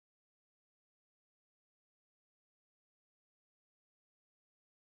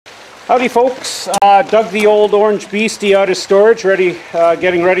Howdy folks, dug the old orange beastie out of storage,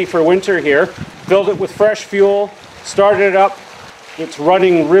 getting ready for winter here. Filled it with fresh fuel, started it up. It's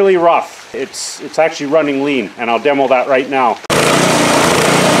running really rough. It's actually running lean, and I'll demo that right now.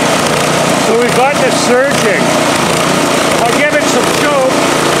 So we've got this surging. I'll give it some choke.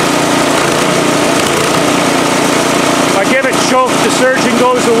 If I give it choke, the surging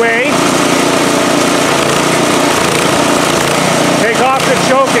goes away. Take off the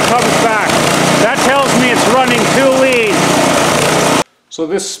choke, it comes back. That tells me it's running too lean. So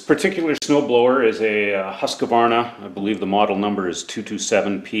this particular snowblower is a Huskvarna. I believe the model number is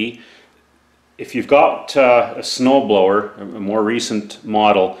 227P. If you've got a snowblower, a more recent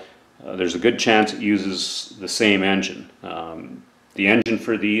model, there's a good chance it uses the same engine. The engine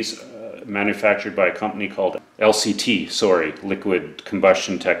for these, manufactured by a company called Liquid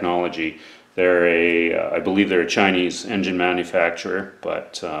Combustion Technology. They're I believe they're a Chinese engine manufacturer,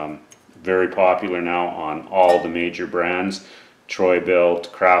 but very popular now on all the major brands.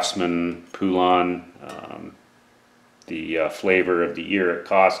 Troy-Bilt, Craftsman, Poulan, the flavor of the year at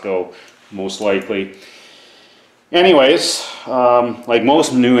Costco, most likely. Anyways, like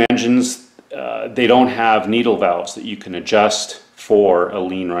most new engines, they don't have needle valves that you can adjust for a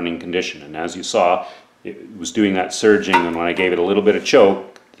lean running condition. And as you saw, it was doing that surging, and when I gave it a little bit of choke,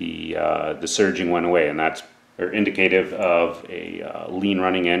 the surging went away, and that's indicative of a lean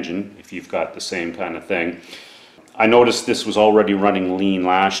running engine if you've got the same kind of thing. I noticed this was already running lean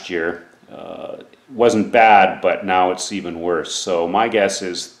last year. It wasn't bad, but now it's even worse. So my guess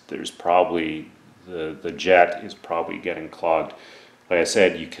is there's probably the jet is probably getting clogged. Like I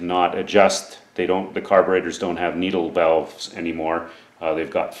said, you cannot adjust. The carburetors don't have needle valves anymore.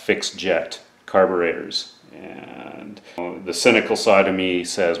 They've got fixed jet carburetors. And the cynical side of me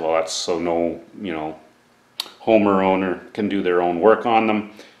says, well, that's so no, homer owner can do their own work on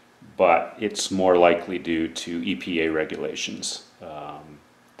them, but it's more likely due to EPA regulations.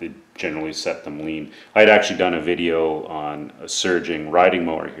 They generally set them lean. I had actually done a video on a surging riding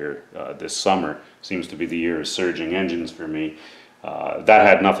mower here this summer. Seems to be the year of surging engines for me. That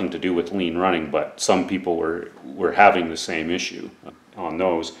had nothing to do with lean running, but some people were having the same issue on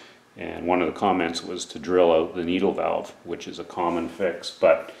those. And one of the comments was to drill out the needle valve, which is a common fix,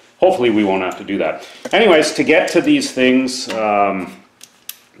 but hopefully we won't have to do that. Anyways, to get to these things,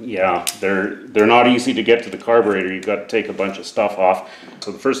 yeah, they're not easy to get to the carburetor. You've got to take a bunch of stuff off.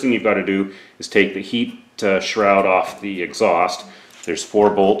 So the first thing you've got to do is take the heat shroud off the exhaust. There's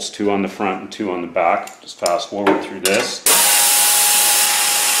 4 bolts, 2 on the front and 2 on the back. Just fast forward through this.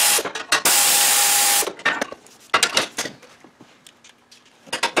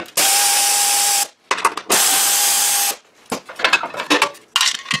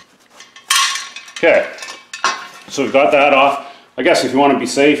 Okay, so we've got that off. I guess if you want to be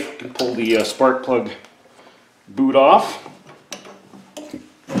safe, you can pull the spark plug boot off.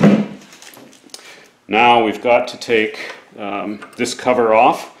 Now we've got to take this cover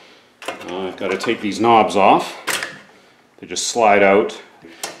off. I've got to take these knobs off. They just slide out.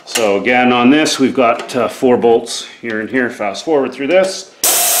 So again, on this we've got 4 bolts here and here. Fast forward through this.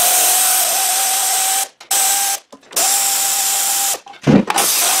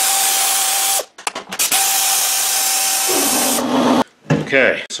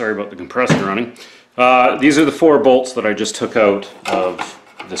 Okay, sorry about the compressor running. These are the 4 bolts that I just took out of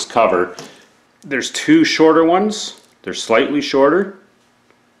this cover. There's 2 shorter ones. They're slightly shorter.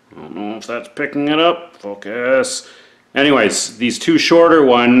 I don't know if that's picking it up. Focus. Anyways, these 2 shorter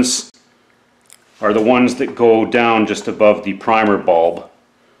ones are the ones that go down just above the primer bulb,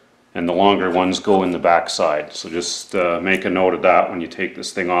 and the longer ones go in the back side. So just make a note of that when you take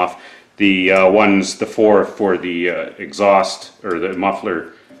this thing off. The the 4 for the exhaust, or the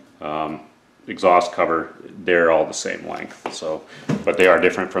muffler exhaust cover, they're all the same length. So, but they are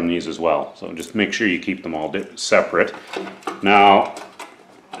different from these as well. So just make sure you keep them all separate. Now,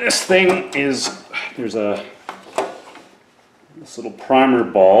 this thing is, this little primer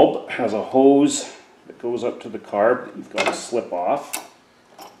bulb has a hose that goes up to the carb that you've got to slip off.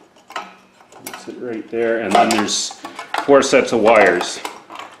 That's it right there. And then there's 4 sets of wires.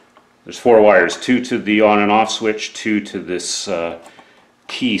 There's 4 wires, 2 to the on and off switch, 2 to this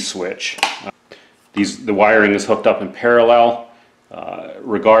key switch. The wiring is hooked up in parallel.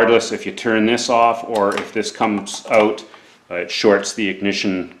 Regardless if you turn this off or if this comes out, it shorts the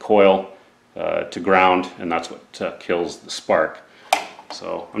ignition coil to ground, and that's what kills the spark.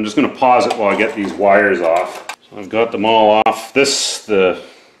 So I'm just going to pause it while I get these wires off. So I've got them all off. This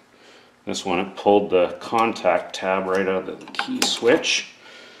one, it pulled the contact tab right out of the key switch.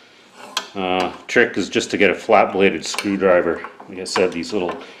 Trick is just to get a flat bladed screwdriver. Like I said, these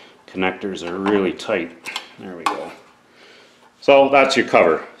little connectors are really tight. There we go. So that's your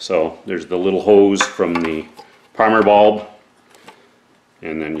cover. So there's the little hose from the primer bulb,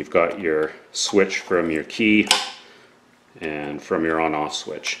 and then you've got your switch from your key and from your on-off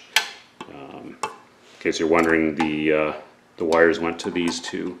switch. In case you're wondering, the wires went to these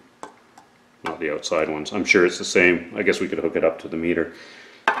two, not the outside ones. I'm sure it's the same. I guess we could hook it up to the meter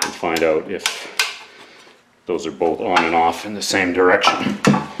and find out if those are both on and off in the same direction.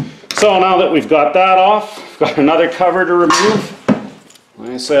 So now that we've got that off, we've got another cover to remove.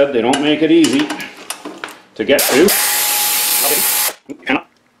 Like I said, they don't make it easy to get to.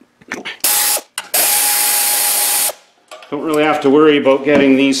 Don't really have to worry about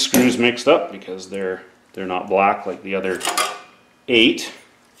getting these screws mixed up because they're not black like the other 8.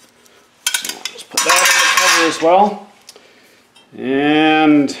 So just put that in the cover as well.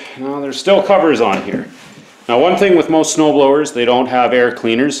 And now there's still covers on here. Now, one thing with most snowblowers, they don't have air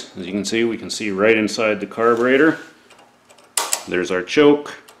cleaners. As you can see, we can see right inside the carburetor. There's our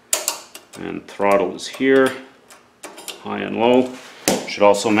choke, and throttle is here, high and low. Should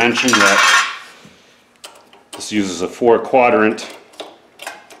also mention that this uses a 4-quadrant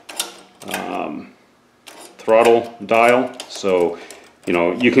throttle dial, so you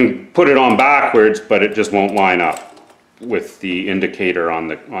know you can put it on backwards, but it just won't line up with the indicator on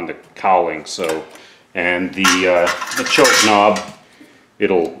the cowling. So, and the choke knob,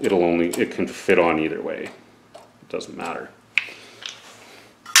 it can fit on either way. It doesn't matter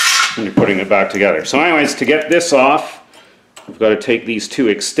when you're putting it back together. So anyways, to get this off, we've got to take these 2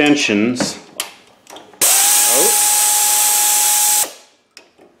 extensions out.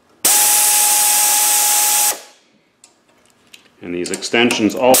 And these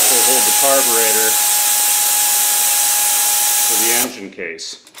extensions also hold the carburetor for the engine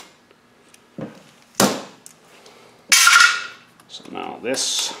case. So now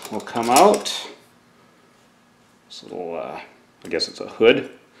this will come out. This little, I guess it's a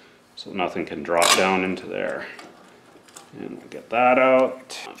hood, so nothing can drop down into there. And we'll get that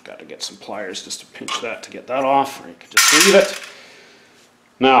out. I've got to get some pliers just to pinch that to get that off, or you can just leave it.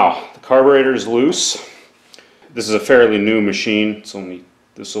 Now, the carburetor is loose. This is a fairly new machine.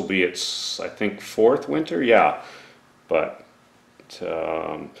 This will be its, I think, 4th winter, yeah. But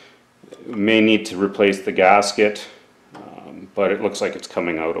may need to replace the gasket, but it looks like it's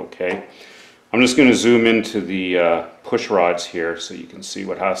coming out okay. I'm just going to zoom into the push rods here so you can see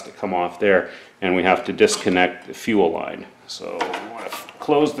what has to come off there, and we have to disconnect the fuel line. So I want to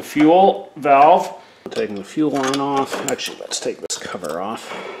close the fuel valve. Taking the fuel line off. Actually, let's take this cover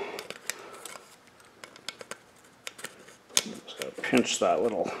off. Just got to pinch that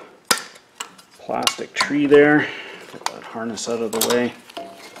little plastic tree there. Get that harness out of the way.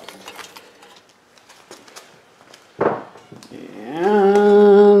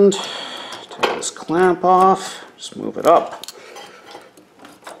 And take this clamp off, just move it up.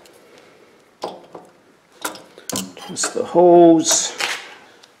 Twist the hose.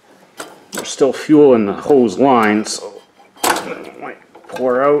 There's still fuel in the hose line, so it might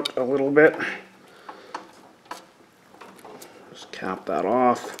pour out a little bit. Just cap that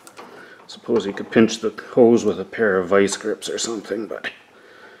off. Suppose you could pinch the hose with a pair of vice grips or something, but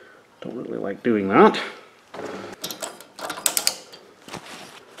don't really like doing that.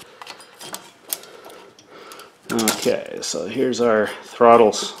 Okay, so here's our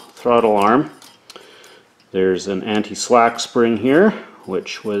throttle arm. There's an anti-slack spring here,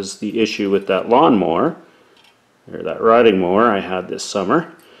 which was the issue with that lawnmower, or that riding mower I had this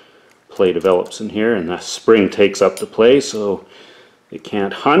summer. Play develops in here, and the spring takes up the play, so it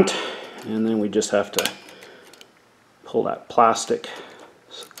can't hunt. And then we just have to pull that plastic,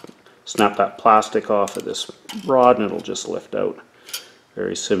 snap that plastic off of this rod, and it'll just lift out.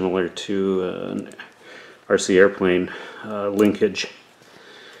 Very similar to an RC airplane linkage.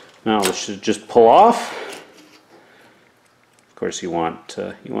 Now this should just pull off. Of course, you want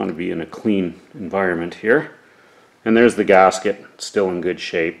to be in a clean environment here. And there's the gasket, still in good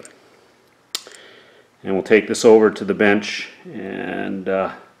shape. And we'll take this over to the bench and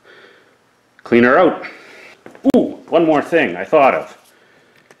clean her out. Ooh, one more thing I thought of.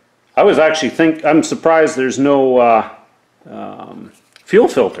 I'm surprised there's no fuel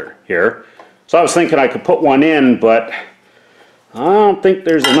filter here. So I was thinking I could put one in, but I don't think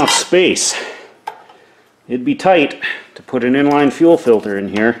there's enough space. It'd be tight to put an inline fuel filter in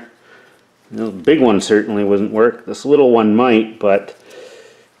here. The big one certainly wouldn't work. This little one might, but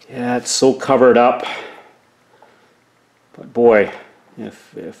yeah, it's so covered up. But boy,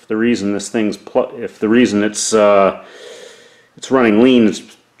 if the reason this thing's it's running lean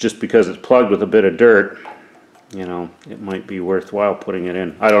is just because it's plugged with a bit of dirt, you know, it might be worthwhile putting it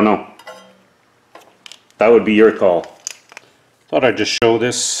in. I don't know. that would be your call. Thought I'd just show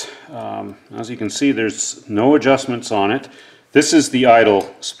this. As you can see, there's no adjustments on it. This is the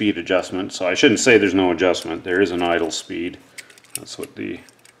idle speed adjustment, so I shouldn't say there's no adjustment. There is an idle speed. That's what the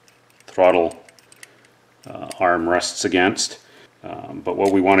throttle arm rests against. But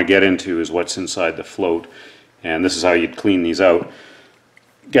what we want to get into is what's inside the float, and this is how you'd clean these out.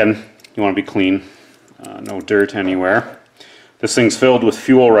 Again, you want to be clean, no dirt anywhere. This thing's filled with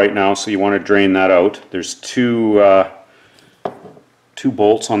fuel right now, so you want to drain that out. There's two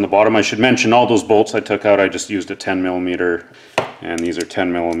bolts on the bottom. I should mention all those bolts I took out, I just used a 10mm, and these are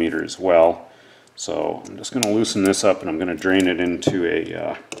 10mm as well. So I'm just going to loosen this up and I'm going to drain it into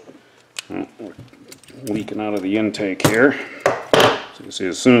a leaking out of the intake here. So you see,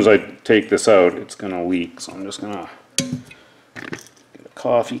 as soon as I take this out, it's going to leak. So I'm just going to get a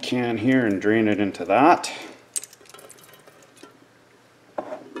coffee can here and drain it into that.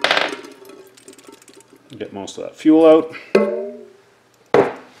 Get most of that fuel out.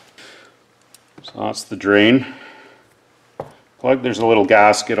 So that's the drain plug. There's a little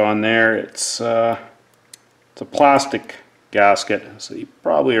gasket on there. It's a plastic gasket, so you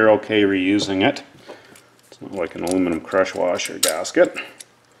probably are okay reusing it. It's not like an aluminum crush washer gasket.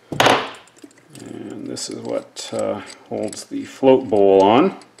 And this is what holds the float bowl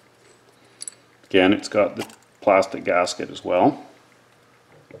on. Again, it's got the plastic gasket as well.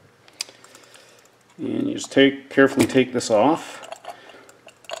 And you just carefully take this off.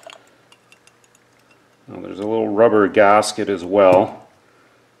 Now there's a little rubber gasket as well.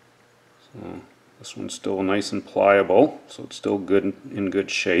 So this one's still nice and pliable, so it's still in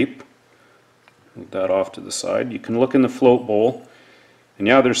good shape. Move that off to the side. You can look in the float bowl, and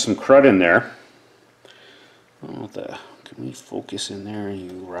yeah, there's some crud in there. Oh, can we focus in there,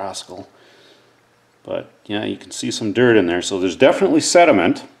 you rascal? But yeah, you can see some dirt in there, so there's definitely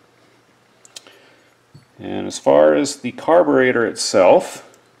sediment. And as far as the carburetor itself,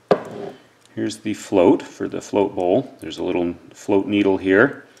 here's the float for the float bowl. There's a little float needle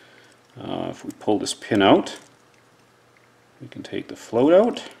here. If we pull this pin out, we can take the float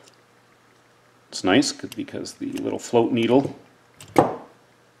out. It's nice because the little float needling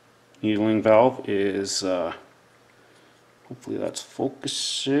valve is, hopefully that's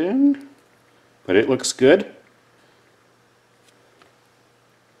focusing, but it looks good.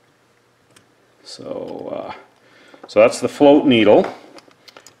 So that's the float needle,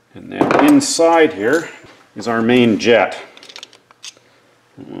 and then inside here is our main jet.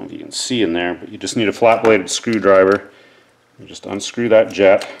 I don't know if you can see in there, but you just need a flat-bladed screwdriver. You just unscrew that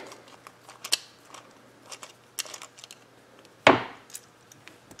jet.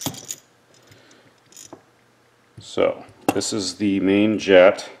 So this is the main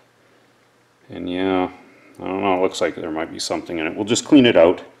jet, and yeah, I don't know, it looks like there might be something in it. We'll just clean it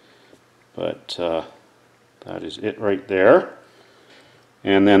out. But that is it right there.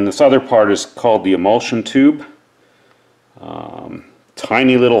 And then this other part is called the emulsion tube.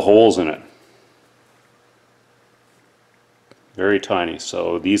 Tiny little holes in it. Very tiny,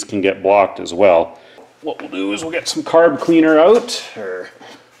 so these can get blocked as well. What we'll do is we'll get some carb cleaner out,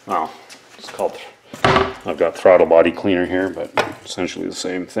 well, it's called, I've got throttle body cleaner here, but essentially the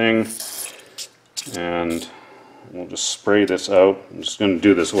same thing. And we'll just spray this out. I'm just going to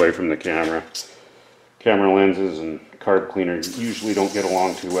do this away from the camera. Camera lenses and carb cleaner usually don't get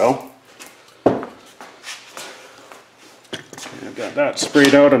along too well. And I've got that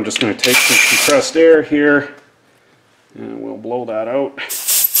sprayed out. I'm just going to take some compressed air here and we'll blow that out.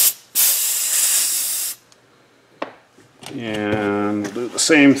 And we'll do the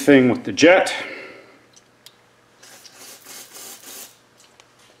same thing with the jet.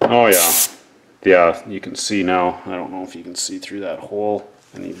 Oh yeah. Yeah, you can see now. I don't know if you can see through that hole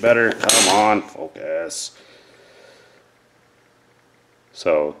any better. Come on, focus.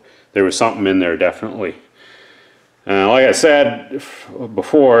 So there was something in there, definitely. Like I said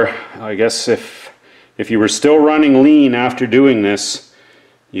before, I guess if you were still running lean after doing this,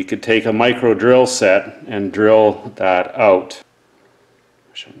 you could take a micro drill set and drill that out.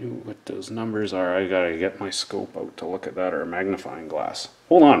 Wish I knew what those numbers are. I gotta get my scope out to look at that, or a magnifying glass.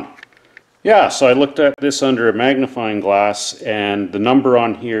 Hold on. Yeah, so I looked at this under a magnifying glass, and the number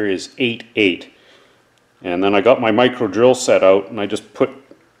on here is 8.8. And then I got my micro drill set out, and I just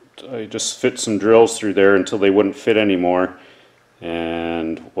fit some drills through there until they wouldn't fit anymore.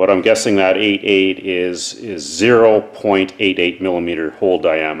 And what I'm guessing that 8.8 is 0.88 millimeter hole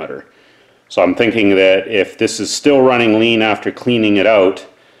diameter. So I'm thinking that if this is still running lean after cleaning it out,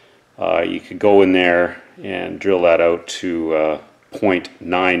 you could go in there and drill that out to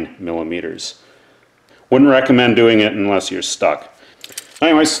 0.9 millimeters. Wouldn't recommend doing it unless you're stuck.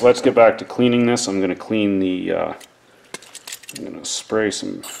 Anyways, let's get back to cleaning this. I'm going to clean the, I'm going to spray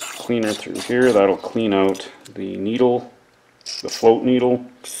some cleaner through here. That'll clean out the needle, the float needle.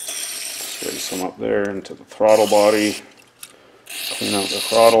 Spray some up there into the throttle body. Clean out the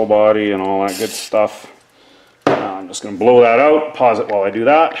throttle body and all that good stuff. I'm just going to blow that out, pause it while I do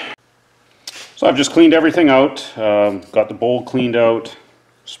that. So I've just cleaned everything out, got the bowl cleaned out,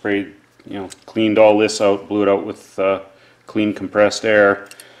 sprayed, cleaned all this out, blew it out with clean compressed air.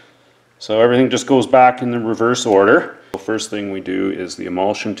 So everything just goes back in the reverse order. The first thing we do is the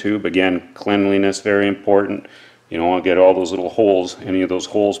emulsion tube. Again, cleanliness, very important. You don't want to get all those little holes, any of those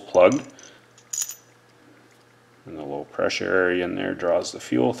holes plugged. And the low pressure area in there draws the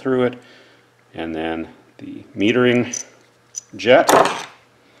fuel through it. And then the metering jet.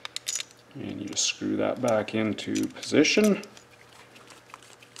 And you just screw that back into position.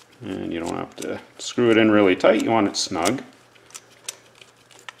 And you don't have to screw it in really tight, you want it snug.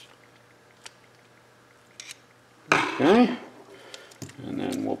 Okay, and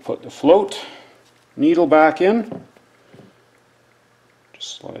then we'll put the float needle back in.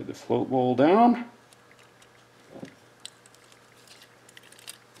 Just slide the float bowl down.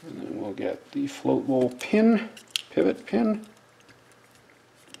 And then we'll get the float bowl pin, pivot pin.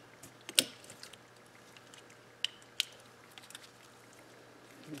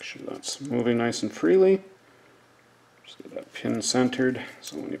 Make sure that's moving nice and freely. Just get that pin centered,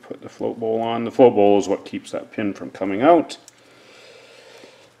 so when you put the float bowl on, the float bowl is what keeps that pin from coming out.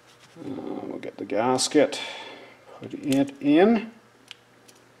 We'll get the gasket, put it in.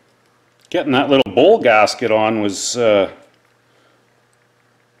 Getting that little bowl gasket on was the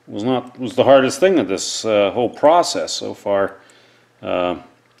hardest thing of this whole process so far.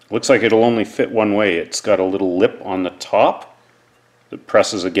 Looks like it'll only fit one way. It's got a little lip on the top that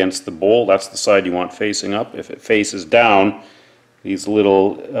presses against the bowl. That's the side you want facing up. If it faces down, these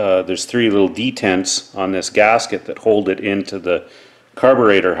little there's 3 little detents on this gasket that hold it into the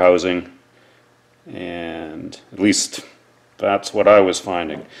carburetor housing, and at least that's what I was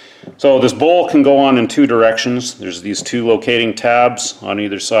finding. So this bowl can go on in 2 directions. There's these 2 locating tabs on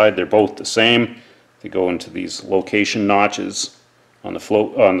either side. They're both the same. They go into these location notches on the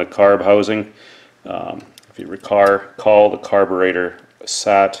carb housing. If you recall, the carburetor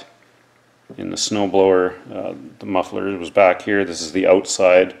sat in the snowblower. The muffler was back here. This is the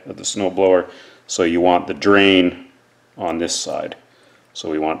outside of the snowblower. So you want the drain on this side. So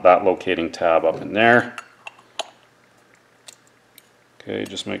we want that locating tab up in there. Okay,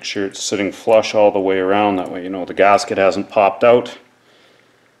 just make sure it's sitting flush all the way around. That way you know the gasket hasn't popped out.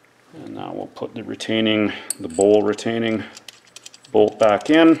 And now we'll put the bowl retaining bolt back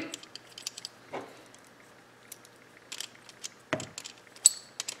in.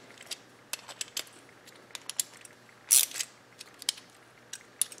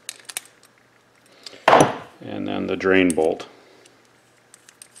 And then the drain bolt.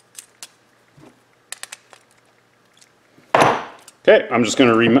 Okay, I'm just going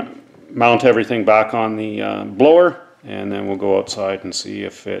to remount everything back on the blower, and then we'll go outside and see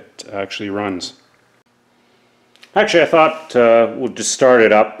if it actually runs. Actually, I thought we'll just start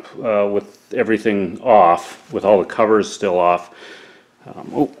it up with everything off, with all the covers still off.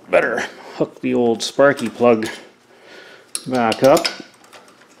 Better hook the old sparky plug back up.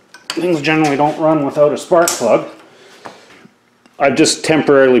 Things generally don't run without a spark plug. I've just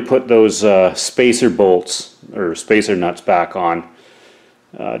temporarily put those spacer bolts or spacer nuts back on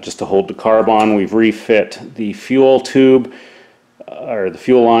just to hold the carb on. We've refit the fuel tube or the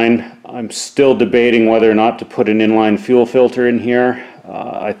fuel line. I'm still debating whether or not to put an inline fuel filter in here.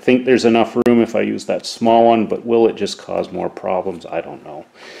 I think there's enough room if I use that small one, but will it just cause more problems? I don't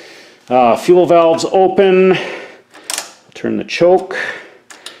know. Fuel valves open. Turn the choke.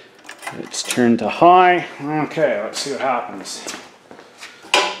 It's turned to high. Okay, let's see what happens.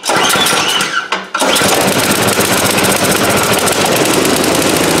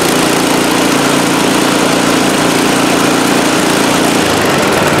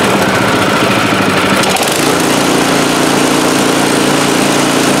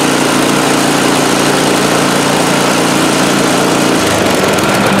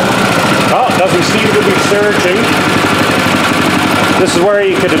 Oh, it doesn't seem to be surging. This is where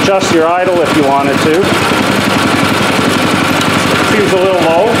you could adjust your idle if you wanted to. Seems a little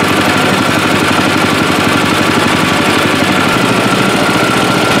low.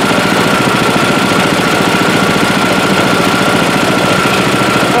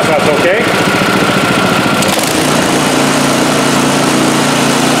 That's okay.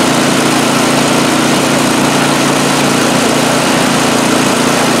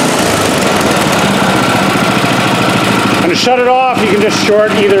 shut it off, you can just short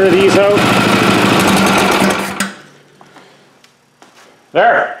either of these out.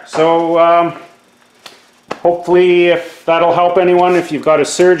 There. So hopefully if that'll help anyone, if you've got a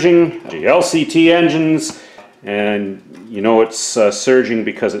surging LCT engines and you know it's surging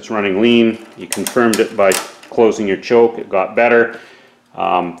because it's running lean, you confirmed it by closing your choke, it got better.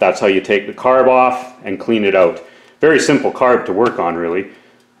 That's how you take the carb off and clean it out. Very simple carb to work on, really.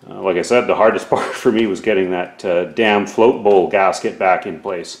 Like I said, the hardest part for me was getting that damn float bowl gasket back in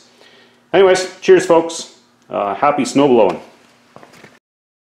place. Anyways, cheers folks. Happy snowblowing.